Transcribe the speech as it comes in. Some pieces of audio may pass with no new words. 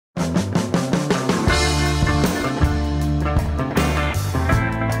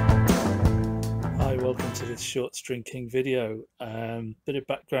this short String King video. Bit of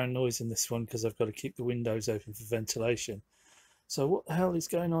background noise in this one because I've got to keep the windows open for ventilation. So what the hell is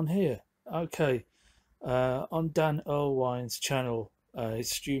going on here? Okay, on Dan Erlewin's channel, his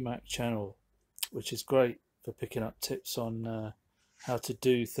StewMac channel, which is great for picking up tips on how to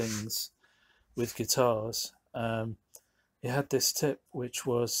do things with guitars. He had this tip, which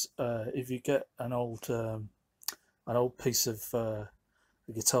was if you get an old piece of a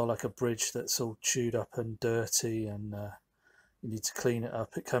guitar, like a bridge that's all chewed up and dirty, and you need to clean it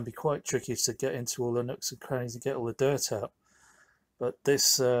up. It can be quite tricky to get into all the nooks and crannies and get all the dirt out. But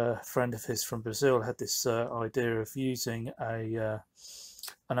this friend of his from Brazil had this idea of using an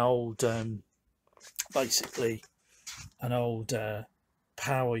old, basically an old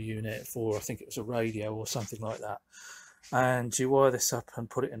power unit for, I think it was a radio or something like that. And you wire this up and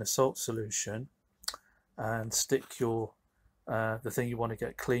put it in a salt solution and stick your the thing you want to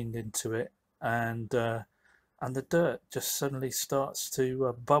get cleaned into it, and the dirt just suddenly starts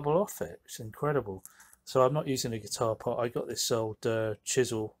to bubble off it. It's incredible. So I'm not using a guitar pot. I got this old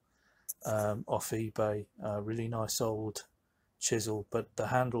chisel off eBay, really nice old chisel, but the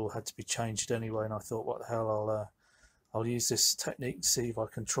handle had to be changed anyway, and I thought, what the hell, I'll use this technique, see if I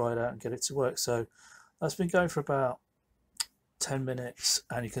can try it out and get it to work. So that's been going for about 10 minutes,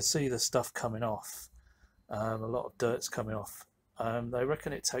 and you can see the stuff coming off. A lot of dirt's coming off. They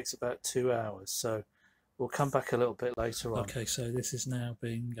reckon it takes about 2 hours, so we'll come back a little bit later on. Okay, so this has now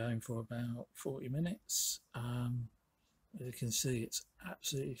been going for about 40 minutes. As you can see, it's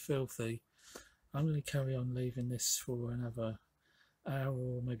absolutely filthy. I'm going to carry on leaving this for another hour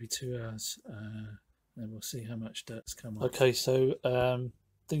or maybe 2 hours, and we'll see how much dirt's come off. Okay, so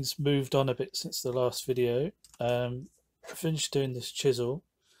things moved on a bit since the last video. I finished doing this chisel,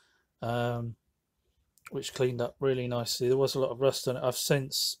 which cleaned up really nicely. There was a lot of rust on it. I've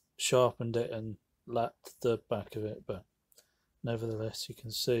since sharpened it and lapped the back of it, but nevertheless you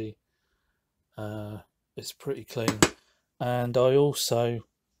can see it's pretty clean. And I also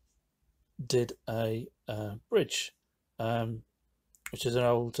did a bridge, which is an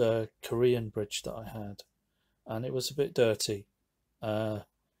old Korean bridge that I had, and it was a bit dirty, and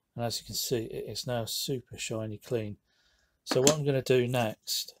as you can see, it is now super shiny clean. So what I'm going to do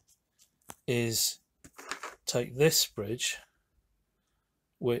next is take this bridge,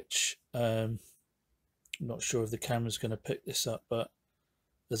 which I'm not sure if the camera's going to pick this up, but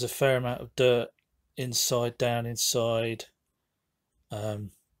there's a fair amount of dirt inside, down inside,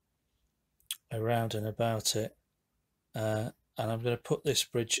 around and about it, and I'm going to put this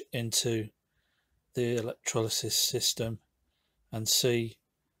bridge into the electrolysis system and see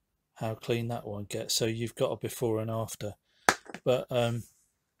how clean that one gets. So you've got a before and after, but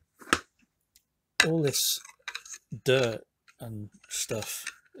all this dirt and stuff,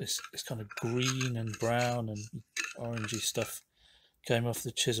 it's kind of green and brown and orangey stuff came off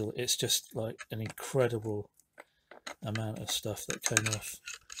the chisel. It's just like an incredible amount of stuff that came off.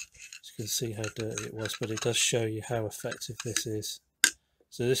 So you can see how dirty it was, but it does show you how effective this is.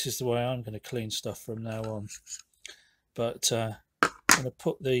 So this is the way I'm going to clean stuff from now on. But I'm going to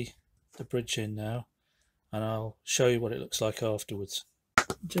put the bridge in now, and I'll show you what it looks like afterwards.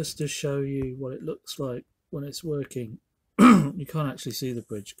 Just to show you what it looks like when it's working. You can't actually see the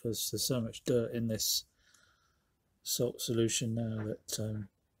bridge because there's so much dirt in this salt solution now that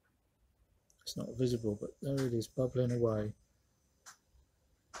it's not visible, but there it is, bubbling away.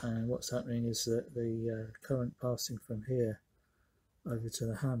 And what's happening is that the current passing from here over to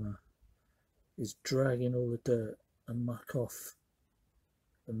the hammer is dragging all the dirt and muck off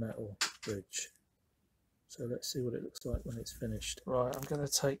the metal bridge. So let's see what it looks like when it's finished. Right, I'm going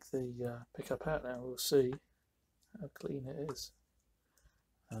to take the pickup out now. We'll see how clean it is.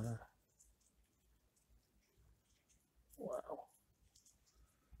 Wow,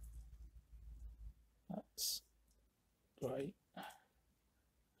 that's great.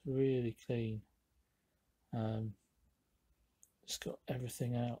 Really clean. Just got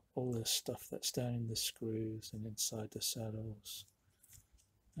everything out, all the stuff that's down in the screws and inside the saddles.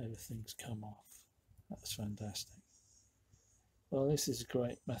 Everything's come off. That's fantastic. Well, this is a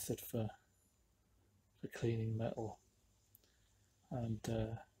great method for cleaning metal. And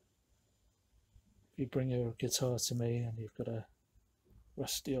if you bring your guitar to me and you've got a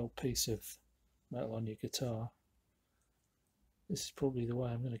rusty old piece of metal on your guitar, this is probably the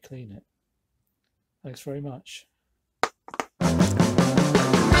way I'm going to clean it. Thanks very much.